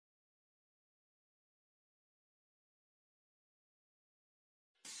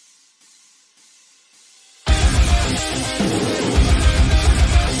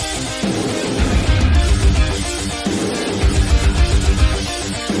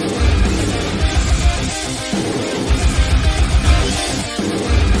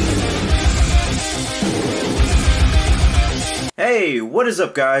What is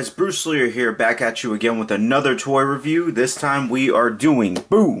up, guys? Bruce Lear here, back at you again with another toy review. This time we are doing,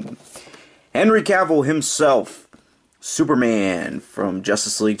 boom, Henry Cavill himself, Superman from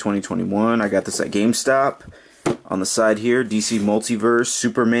Justice League 2021. I got this at GameStop. On the side here, DC Multiverse,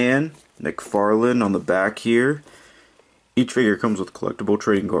 Superman, McFarlane on the back here. Each figure comes with a collectible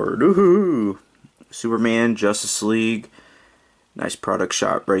trading card. Woohoo! Superman, Justice League. Nice product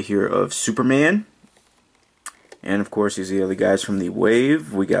shot right here of Superman. And of course, these are the other guys from the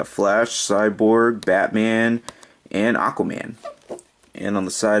Wave. We got Flash, Cyborg, Batman, and Aquaman. And on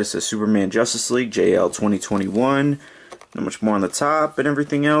the side it says Superman Justice League, JL 2021. Not much more on the top and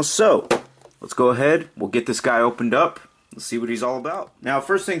everything else. So, let's go ahead. We'll get this guy opened up. Let's see what he's all about. Now,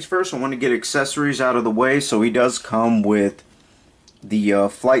 first things first, I want to get accessories out of the way. So he does come with the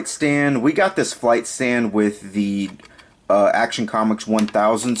flight stand. We got this flight stand with the Action Comics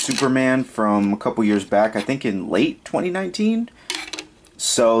 1000 Superman from a couple years back, I think in late 2019.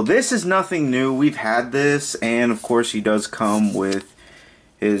 So this is nothing new. We've had this, and of course he does come with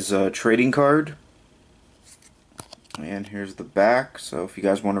his trading card. And here's the back, so if you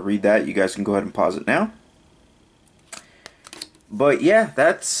guys want to read that, you guys can go ahead and pause it now. But yeah,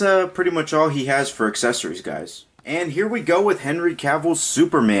 that's pretty much all he has for accessories, guys. And here we go with Henry Cavill's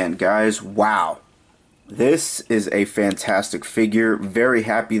Superman, guys. Wow. This is a fantastic figure. Very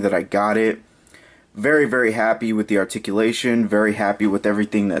happy that I got it. Very, very happy with the articulation. Very happy with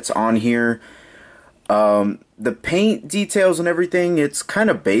everything that's on here. The paint details and everything, it's kind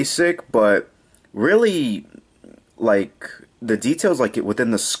of basic, but really, like, the details like it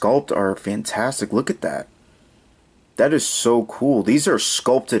within the sculpt are fantastic. Look at that. That is so cool. These are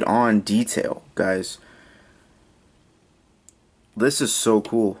sculpted on detail, guys. This is so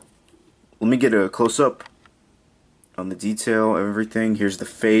cool. Let me get a close-up on the detail of everything. Here's the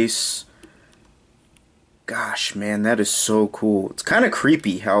face. Gosh, man, that is so cool. It's kind of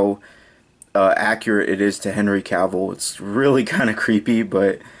creepy how accurate it is to Henry Cavill. It's really kind of creepy,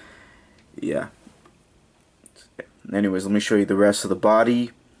 but yeah. Anyways, let me show you the rest of the body.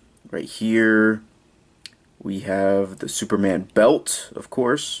 Right here, we have the Superman belt, of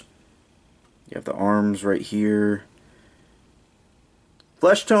course. You have the arms right here.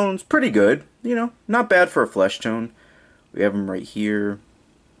 Flesh tone's pretty good, you know, not bad for a flesh tone. We have them right here.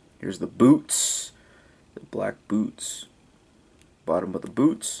 Here's the boots, the black boots, bottom of the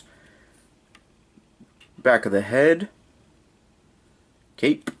boots, back of the head,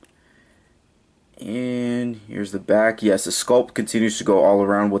 cape, and here's the back. Yes, the sculpt continues to go all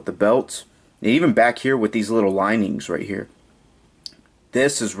around with the belt, and even back here with these little linings right here.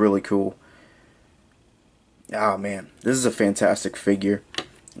 This is really cool. Oh man, this is a fantastic figure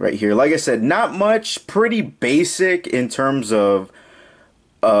right here. Like I said, not much, pretty basic in terms of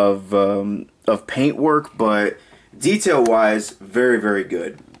paint work, but detail wise, very, very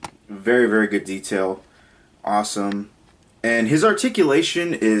good. Very, very good detail. Awesome. And his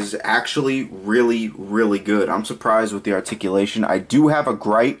articulation is actually really, really good. I'm surprised with the articulation. I do have a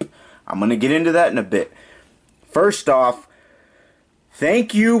gripe. I'm going to get into that in a bit. First off,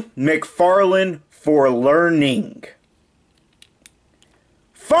 thank you, McFarlane, for learning.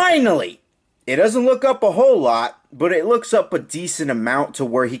 Finally! It doesn't look up a whole lot, but it looks up a decent amount to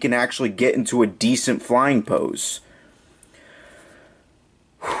where he can actually get into a decent flying pose.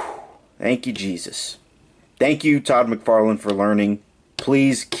 Whew. Thank you, Jesus. Thank you, Todd McFarlane, for learning.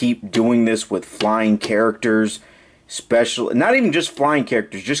 Please keep doing this with flying characters, especially, not even just flying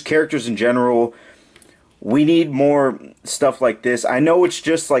characters, just characters in general. We need more stuff like this. I know it's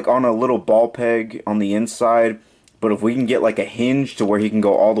just like on a little ball peg on the inside, but if we can get like a hinge to where he can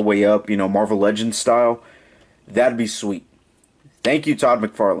go all the way up, you know, Marvel Legends style, that'd be sweet. Thank you, Todd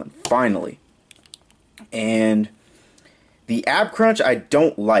McFarlane, finally. And the ab crunch I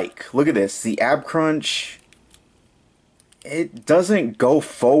don't like. Look at this. The ab crunch, it doesn't go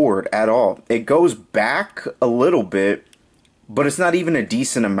forward at all. It goes back a little bit, but it's not even a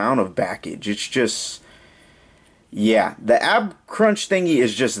decent amount of backage. It's just... yeah, the ab crunch thingy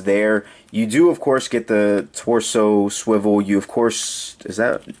is just there. You do, of course, get the torso swivel. You, of course, is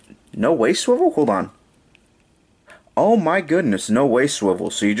that no waist swivel? Hold on. Oh my goodness, no waist swivel.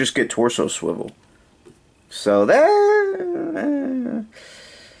 So you just get torso swivel. So that...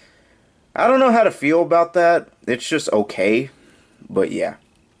 I don't know how to feel about that. It's just okay. But yeah.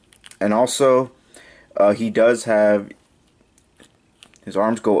 And also, he does have... his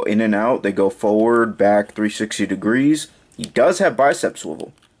arms go in and out. They go forward, back, 360 degrees. He does have bicep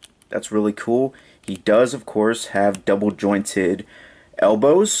swivel. That's really cool. He does, of course, have double jointed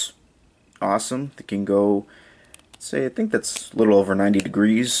elbows. Awesome. They can go, say, I think that's a little over 90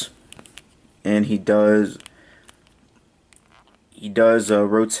 degrees. And he does He does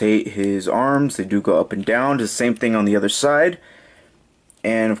rotate his arms. They do go up and down. The same thing on the other side.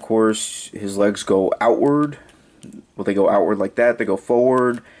 And of course, his legs go outward. Well, they go outward like that. They go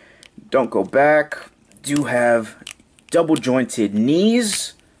forward. Don't go back. Do have double jointed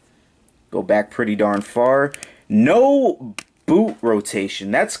knees. Go back pretty darn far. No boot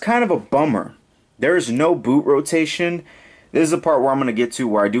rotation. That's kind of a bummer. There is no boot rotation. This is the part where I'm going to get to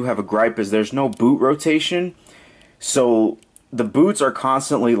where I do have a gripe, is there's no boot rotation. So the boots are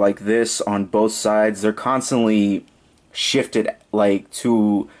constantly like this on both sides. They're constantly shifted they're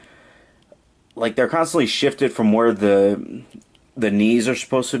constantly shifted from where the knees are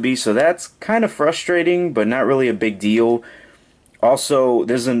supposed to be. So that's kind of frustrating, but not really a big deal. Also,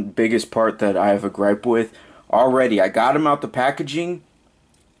 this isn't the biggest part that I have a gripe with. Already, I got them out the packaging.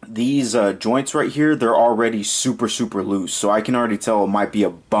 These joints right here, they're already super loose. So I can already tell it might be a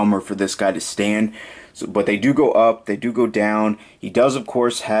bummer for this guy to stand. So, but they do go up, they do go down. He does, of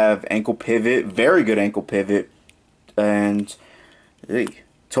course, have ankle pivot. Very good ankle pivot. And hey,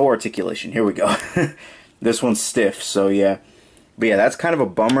 toe articulation. Here we go. This one's stiff, so yeah. But yeah, that's kind of a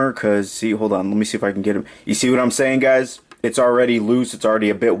bummer because, see, hold on. Let me see if I can get him. You see what I'm saying, guys? It's already loose. It's already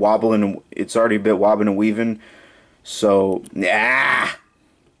a bit wobbling. It's already a bit wobbling and weaving. So,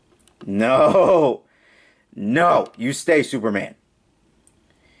 no, you stay, Superman.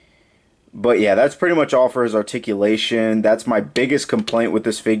 But yeah, that's pretty much all for his articulation. That's my biggest complaint with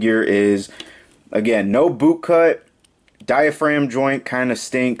this figure is, again, no boot cut. Diaphragm joint kind of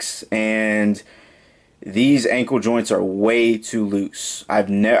stinks, and these ankle joints are way too loose. I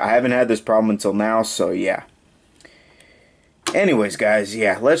haven't had this problem until now, so yeah. Anyways, guys,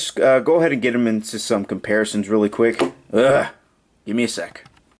 yeah, let's go ahead and get him into some comparisons really quick. Give me a sec.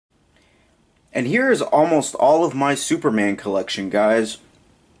 And here is almost all of my Superman collection, guys.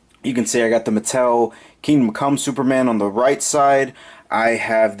 You can see I got the Mattel Kingdom Come Superman on the right side. I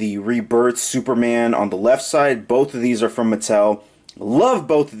have the Rebirth Superman on the left side. Both of these are from Mattel. Love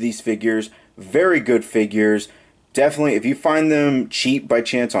both of these figures. Very good figures. Definitely, if you find them cheap by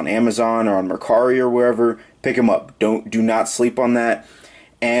chance on Amazon or on Mercari or wherever, pick them up. Do not sleep on that.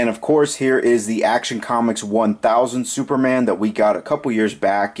 And of course, here is the Action Comics 1000 Superman that we got a couple years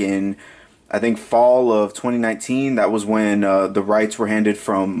back in, I think, fall of 2019. That was when the rights were handed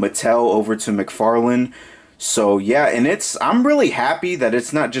from Mattel over to McFarlane. So yeah, and I'm really happy that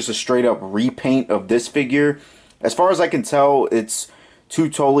it's not just a straight up repaint of this figure. As far as I can tell, it's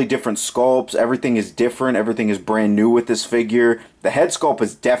two totally different sculpts. Everything is different. Everything is brand new with this figure. The head sculpt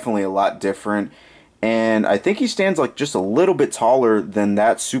is definitely a lot different. And I think he stands like just a little bit taller than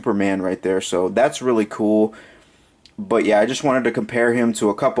that Superman right there. So that's really cool. But yeah, I just wanted to compare him to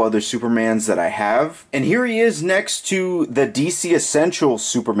a couple other Supermans that I have. And here he is next to the DC Essential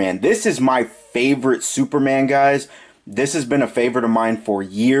Superman. This is my favorite Superman, guys. This has been a favorite of mine for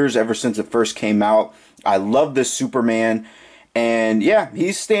years, ever since it first came out. I love this Superman. And yeah,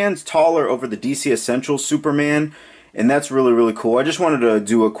 he stands taller over the DC Essential Superman. And that's really cool. I just wanted to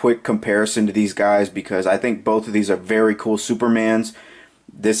do a quick comparison to these guys because I think both of these are very cool Supermans.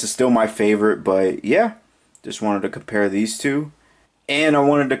 This is still my favorite, but yeah. Just wanted to compare these two. And I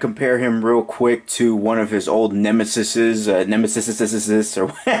wanted to compare him real quick to one of his old nemesises,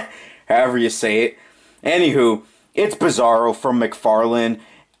 or however you say it. Anywho, it's Bizarro from McFarlane.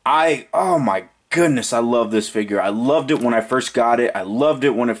 Oh my goodness, I love this figure. I loved it when I first got it. I loved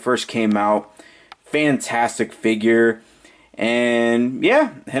it when it first came out. Fantastic figure. And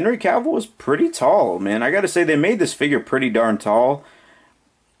yeah, Henry Cavill is pretty tall, man. I gotta say, they made this figure pretty darn tall.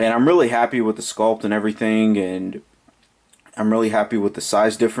 And I'm really happy with the sculpt and everything, and I'm really happy with the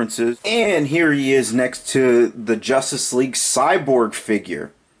size differences. And here he is next to the Justice League Cyborg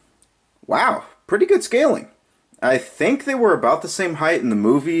figure. Wow, pretty good scaling. I think they were about the same height in the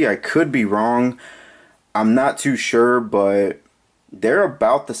movie. I could be wrong. I'm not too sure, but they're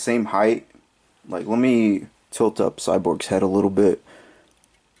about the same height. Like, let me tilt up Cyborg's head a little bit.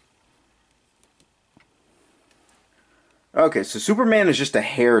 Okay, so Superman is just a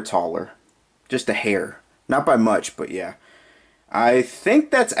hair taller. Just a hair. Not by much, but yeah. I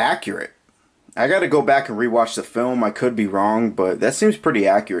think that's accurate. I gotta go back and rewatch the film. I could be wrong, but that seems pretty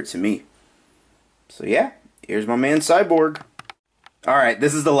accurate to me. So yeah, here's my man Cyborg. Alright,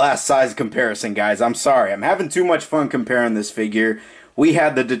 this is the last size comparison, guys. I'm sorry. I'm having too much fun comparing this figure. We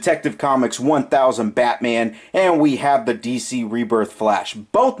have the Detective Comics 1000 Batman, and we have the DC Rebirth Flash.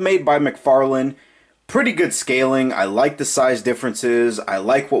 Both made by McFarlane. Pretty good scaling. I like the size differences. I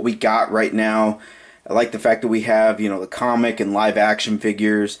like what we got right now. I like the fact that we have, you know, the comic and live action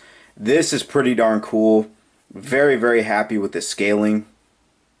figures. This is pretty darn cool. Very happy with the scaling.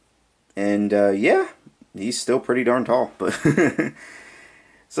 And yeah, he's still pretty darn tall. But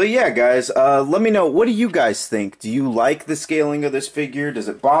so yeah, guys, let me know, what do you guys think? Do you like the scaling of this figure? Does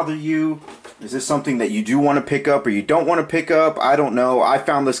it bother you? Is this something that you do want to pick up or you don't want to pick up? I don't know. I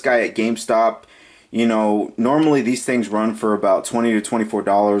found this guy at GameStop. You know, normally these things run for about $20 to $24.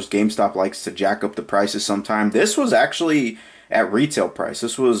 GameStop likes to jack up the prices sometime. This was actually at retail price.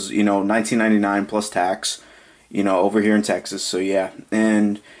 This was, you know, $19.99 plus tax, you know, over here in Texas. So yeah,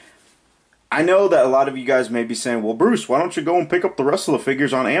 and I know that a lot of you guys may be saying, well, Bruce, why don't you go and pick up the rest of the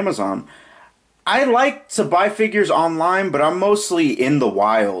figures on Amazon? I like to buy figures online, but I'm mostly in the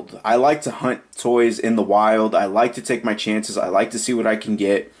wild. I like to hunt toys in the wild. I like to take my chances. I like to see what I can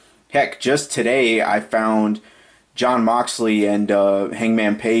get. Heck, just today I found John Moxley and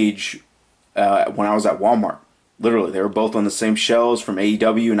Hangman Page when I was at Walmart. Literally, they were both on the same shelves from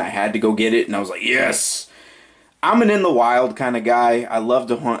AEW, and I had to go get it, and I was like, yes! I'm an in the wild kind of guy. I love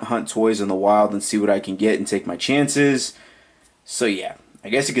to hunt toys in the wild and see what I can get and take my chances. So yeah, I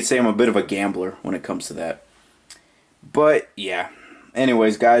guess you could say I'm a bit of a gambler when it comes to that. But yeah,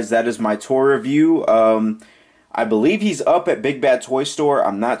 anyways, guys, that is my toy review. I believe he's up at Big Bad Toy Store.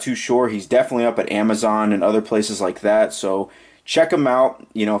 I'm not too sure. He's definitely up at Amazon and other places like that. So check him out.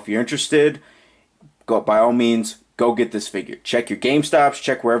 You know, if you're interested, go, by all means, go get this figure. Check your GameStops,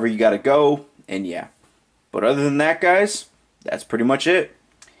 check wherever you gotta go, and yeah. But other than that, guys, that's pretty much it.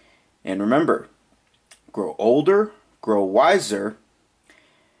 And remember, grow older, grow wiser.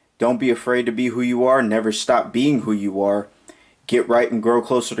 Don't be afraid to be who you are. Never stop being who you are. Get right and grow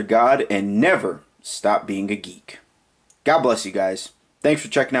closer to God, and never stop being a geek. God bless you guys. Thanks for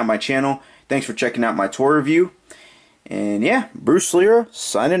checking out my channel. Thanks for checking out my toy review. And yeah, Bruce Lira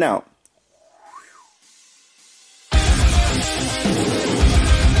signing out.